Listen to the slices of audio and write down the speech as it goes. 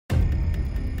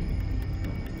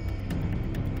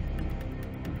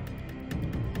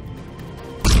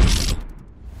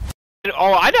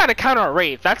Oh, I know how to counter a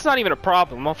Wraith. That's not even a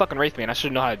problem. I'm a fucking Wraith man. I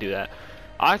should know how to do that.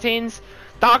 Octane's...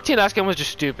 The Octane last game was just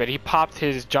stupid. He popped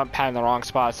his jump pad in the wrong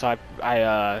spot, so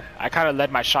I kind of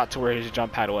led my shot to where his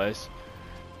jump pad was.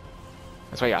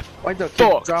 That's why I got Why the keep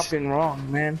fucked. dropping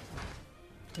wrong, man?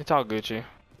 It's all Gucci.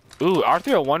 Ooh,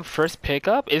 R301 first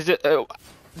pickup? Is it...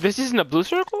 this isn't a blue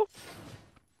circle?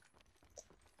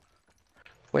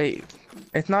 Wait,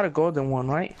 it's not a golden one,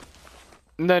 right?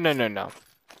 No.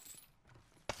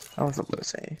 I was about to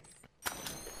say.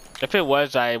 If it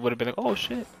was, I would have been like, oh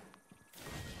shit.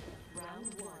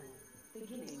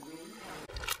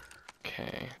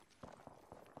 Okay.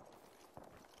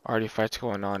 Already fights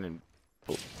going on in...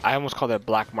 I almost called it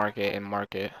black market and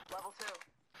market.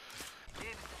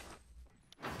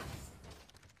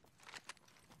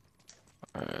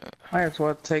 Might as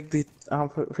well take the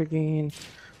freaking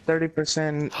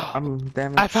 30%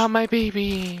 damage. I found my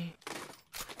baby!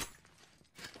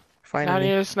 I Finally.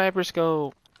 need a sniper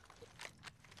scope.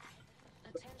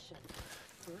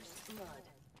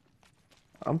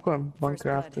 I'm going bunker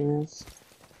after this.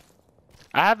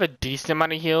 I have a decent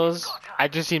amount of heals. I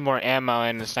just need more ammo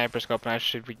and a sniper scope and I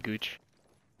should be gooch.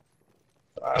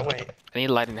 Wait. I need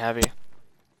light and heavy.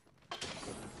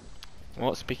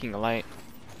 Well, speaking of light.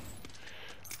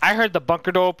 I heard the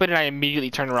bunker door open and I immediately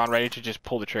turned around ready to just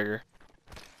pull the trigger.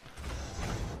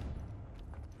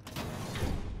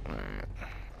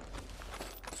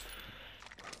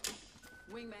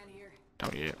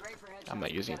 Don't need it. I'm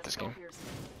not using it this game.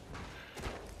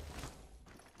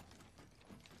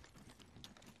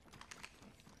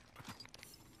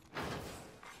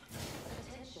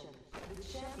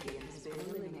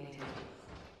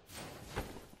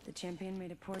 The champion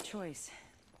made a poor choice.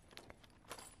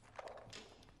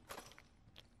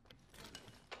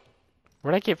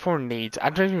 Where'd I get 4 nades? I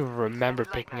don't even remember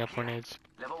picking up 4 nades.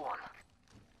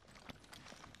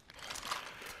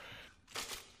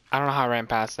 I don't know how I ran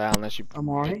past that unless you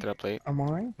picked it up late. I'm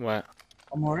alright. What?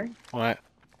 I'm alright. What?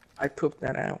 I pooped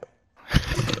that out.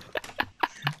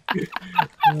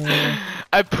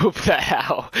 I pooped that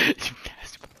out.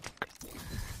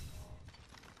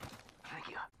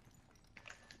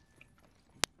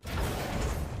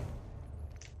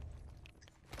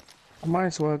 I might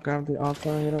as well grab the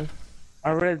alternator.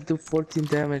 I already do 14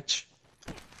 damage.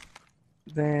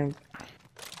 Then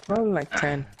probably like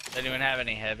 10. Does anyone have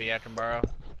any heavy I can borrow?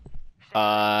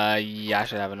 Yeah, I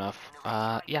should have enough.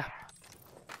 Yeah.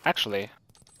 Actually,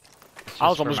 I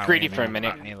was almost greedy for a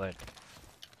minute. I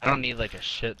don't need like a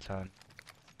shit ton.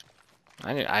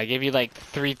 I gave you like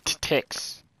 3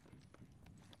 ticks.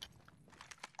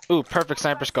 Ooh, perfect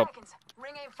sniper scope.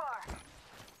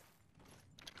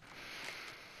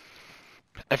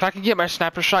 If I can get my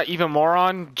sniper shot even more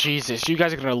on, Jesus, you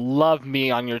guys are gonna love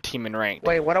me on your team in ranked.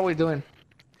 Wait, what are we doing?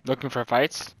 Looking for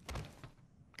fights?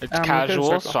 It's Look at the casual,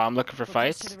 circle. so I'm looking for We're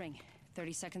close to fights. the ring.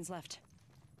 30 seconds left.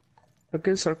 A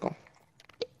good circle.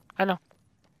 I know.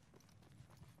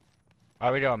 Why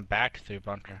are we going back through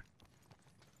bunker?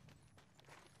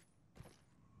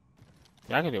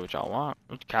 Yeah, I can do what y'all want.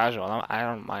 It's casual. I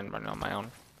don't mind running on my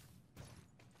own.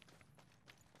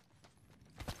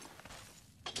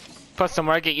 Plus, the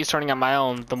more I get used to running on my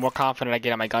own, the more confident I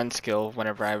get on my gun skill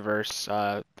whenever I verse,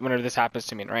 whenever this happens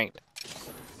to me in ranked.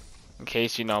 In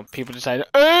case, you know, people decide,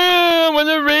 I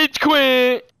wanna rage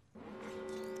quit!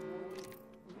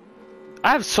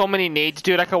 I have so many nades,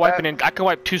 dude. I could wipe I could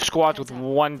wipe 2 squads with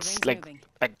one, like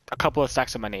a couple of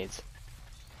stacks of my nades.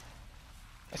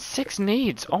 6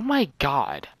 nades. Oh my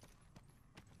god.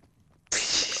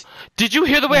 Did you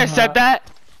hear the way I said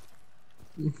that?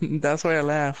 That's why I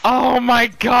laugh. Oh my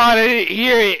god, I didn't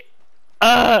hear it.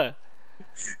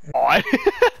 What?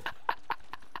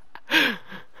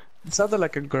 It sounded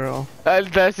like a girl.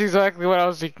 That's exactly what I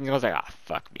was thinking. I was like, ah,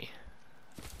 fuck me.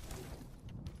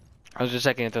 I was just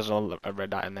checking if there's a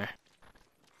red dot in there.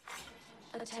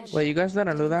 Wait, you guys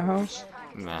didn't loot that house?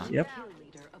 Nah. Yep.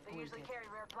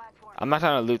 I'm not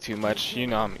trying to loot too much. You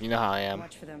know how I am.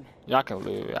 Watch for them. You're not gonna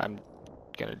loot. I'm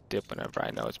gonna dip whenever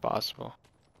I know it's possible.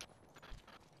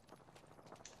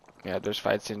 Yeah, there's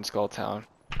fights in Skull Town.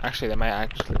 Actually, they might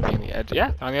actually be on the edge.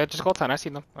 Yeah, on the edge of Skull Town. I see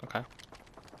them. Okay.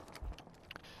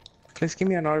 Please give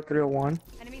me an R301.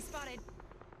 Enemy spotted.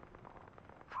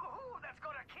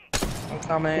 I'm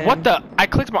coming. What the? I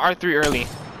clicked my R3 early.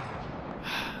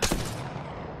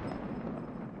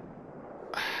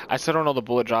 I still don't know the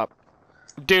bullet drop.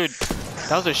 Dude,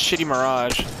 that was a shitty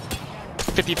Mirage.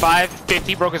 55,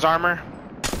 50, broke his armor.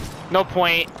 No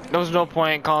point. There was no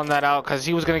point calling that out because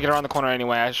he was going to get around the corner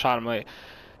anyway. I shot him late.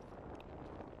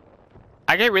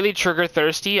 I get really trigger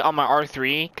thirsty on my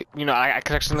R3. You know, I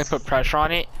could accidentally put pressure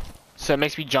on it. So it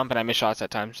makes me jump and I miss shots at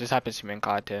times. This happens to me in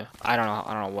COD too. I don't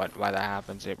know why that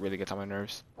happens. It really gets on my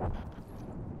nerves.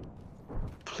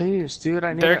 Please, dude,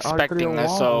 I need They're an R3 expecting us,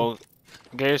 wall. so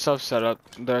get yourself set up.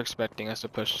 They're expecting us to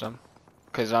push them.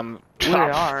 Cause I'm Where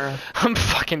they are? I'm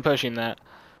fucking pushing that.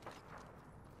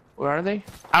 Where are they?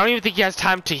 I don't even think he has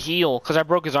time to heal because I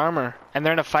broke his armor and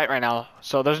they're in a fight right now.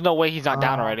 So there's no way he's not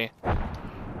down already. Let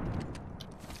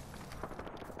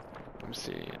me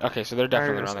see. Okay, so they're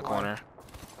definitely around the corner.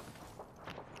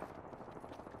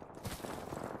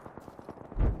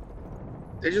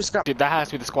 They just got Dude, that has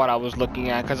to be the squad I was looking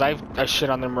at because I shit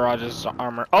on their Mirage's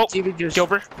armor. Oh, TV just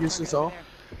Gilbert. uses all.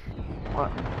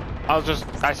 What?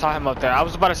 I saw him up there. I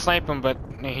was about to snipe him, but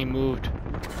he moved.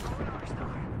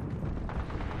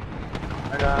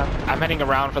 I got him. I'm heading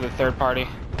around for the third party.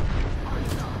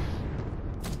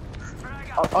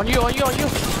 On you, on you, on you.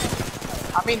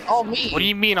 I mean, on me. What do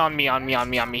you mean on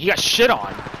me? He got shit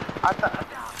on.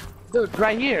 Dude,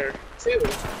 right here. Too.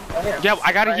 Right here. Yeah,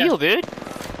 I gotta Right heal, dude.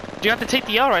 Do you have to take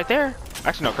the L right there?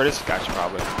 Actually, no, Curtis got you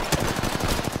probably.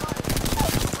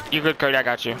 You good, Curtis? I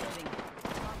got you.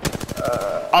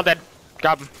 All dead.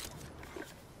 Got him.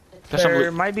 There's some There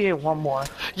loot. might be one more.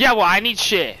 Yeah, well, I need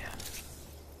shit.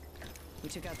 We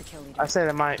took out the kill leader. I said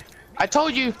it might. I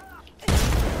told you.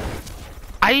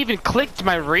 I even clicked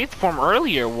my Wraith form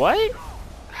earlier. What?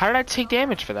 How did I take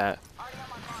damage for that?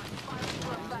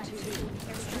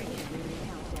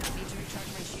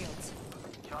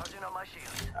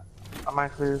 I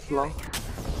might clear this low.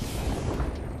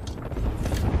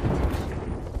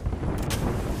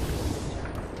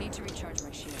 Need to recharge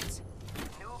my shields.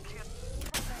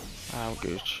 Oh,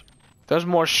 gooch. There's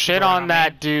more shit on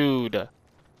that dude. I'm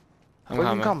We can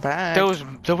coming. come back.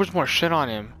 There was more shit on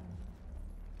him.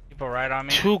 People right on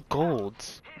me. 2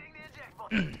 golds.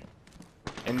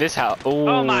 In this house. Ooh.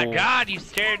 Oh my god, you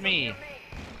scared me.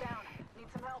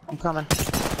 I'm coming.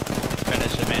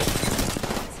 Finish him in.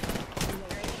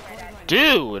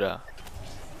 Dude.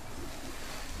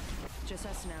 Just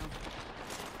us now.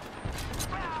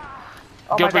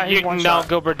 Oh my Gilbert, God, he's you one no, shot.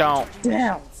 Gilbert, don't.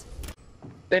 Damn.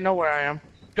 They know where I am.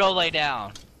 Go lay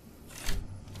down.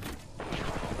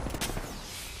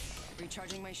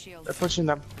 Recharging my shields. They're pushing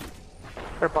them.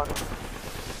 They're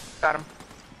bugging. Got him.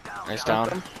 Nice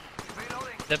down.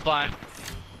 Zip line.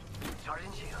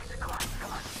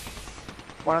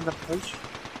 One of them push.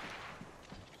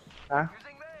 Huh?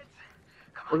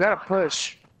 We gotta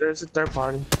push. There's a third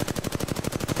party. Taking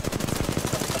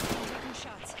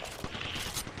shots.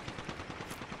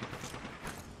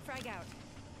 Frag out.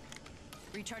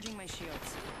 Recharging my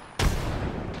shields.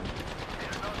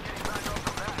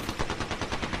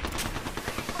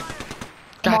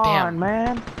 Come on, Goddamn.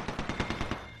 man.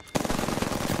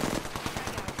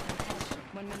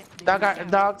 1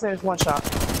 minute. Dog is one shot.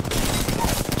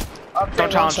 Octane Don't one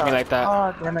challenge me shot. like that.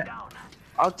 Oh, damn it.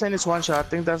 Octane is one shot. I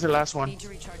think that's the last one. Need to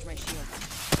recharge my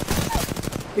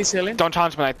shields. He's healing. Don't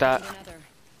challenge me like that. Need another.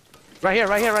 Right here,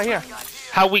 right here, right here.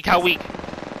 How weak? How weak?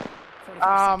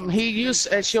 45 He used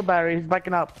a shield battery. He's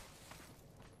backing up.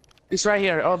 He's right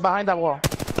here. Oh, behind that wall.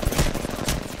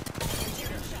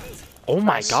 Oh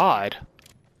my Nice. god.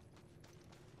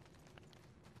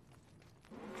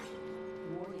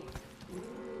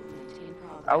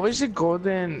 I wish the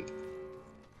golden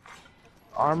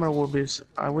armor would be.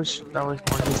 I wish that was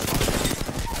more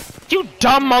useful. You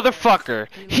dumb motherfucker.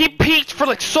 He peeked for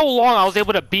like so long I was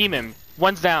able to beam him.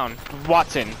 One's down.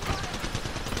 Watson.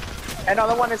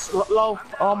 Another one is low.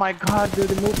 Oh my god, dude,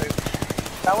 they're moving.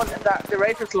 That one, the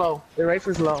Wraith is low. The Wraith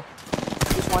is low.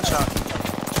 Just one shot.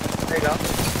 There you go.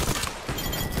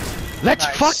 Let's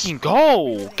Nice. fucking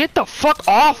go. Get the fuck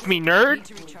off me, nerd. Need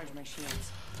to recharge my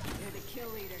shields.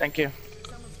 Thank you.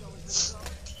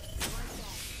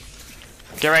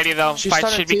 Get ready though. She's Fight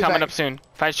starting should be to coming teabag. up soon.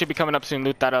 Fight should be coming up soon.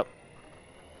 Loot that up.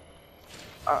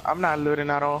 I'm not looting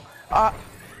at all. What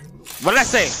did I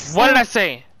say? What did I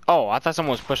say? Oh, I thought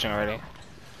someone was pushing already.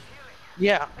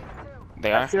 Yeah,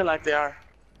 They I are? feel like they are.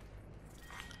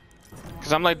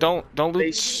 Because I'm like, don't They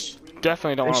loot.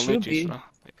 Definitely don't they want to loot should you. be. So.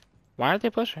 Why aren't they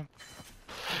pushing?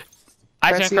 I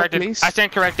Press stand here, corrected. please. I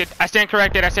stand corrected. I stand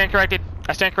corrected. I stand corrected.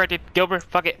 I stand corrected. Gilbert,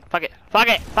 fuck it. Fuck it. Fuck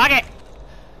it. Fuck it.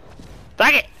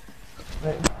 Fuck it.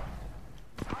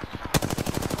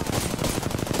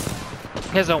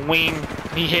 He has a wing.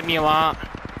 He hit me a lot.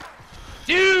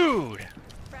 Dude!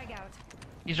 Frag out.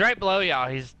 He's right below y'all.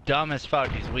 He's dumb as fuck.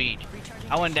 He's weak.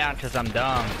 I went down because I'm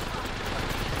dumb.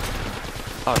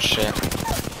 Oh shit.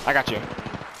 I got you.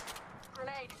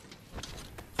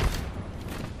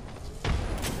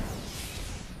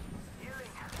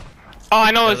 Oh,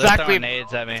 I know Yo, they're exactly. throwing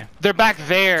nades at me. They're back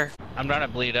there. I'm trying to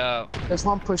bleed up. There's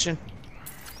one pushing.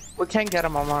 We can't get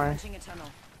him, Omari. Launching a tunnel.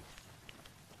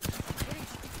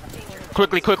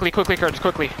 Quickly, Curtis,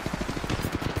 quickly.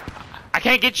 I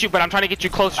can't get you, but I'm trying to get you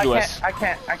closer to us. I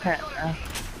can't.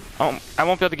 I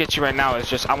won't be able to get you right now. It's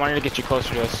just I wanted to get you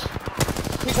closer to us.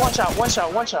 He's one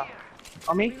shot.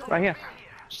 On me, right here.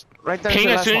 Right there. Ping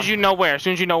as soon as you know where.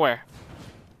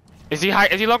 Is he high?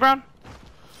 Is he low ground?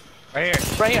 Right here.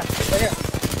 Right here.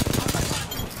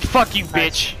 Fuck you,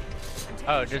 bitch.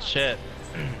 Oh, good shit.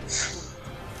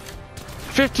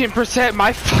 15%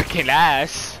 my fucking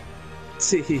ass.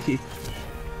 See.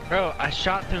 Bro, I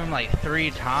shot through him like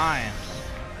 3 times.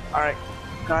 All right,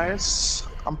 guys.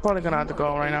 I'm probably gonna have to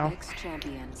go right now. Mixed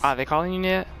champions. Are they calling you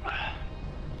yet?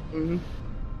 Mhm.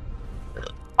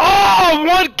 Oh,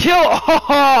 1 kill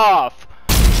off!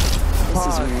 This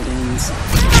is where it ends.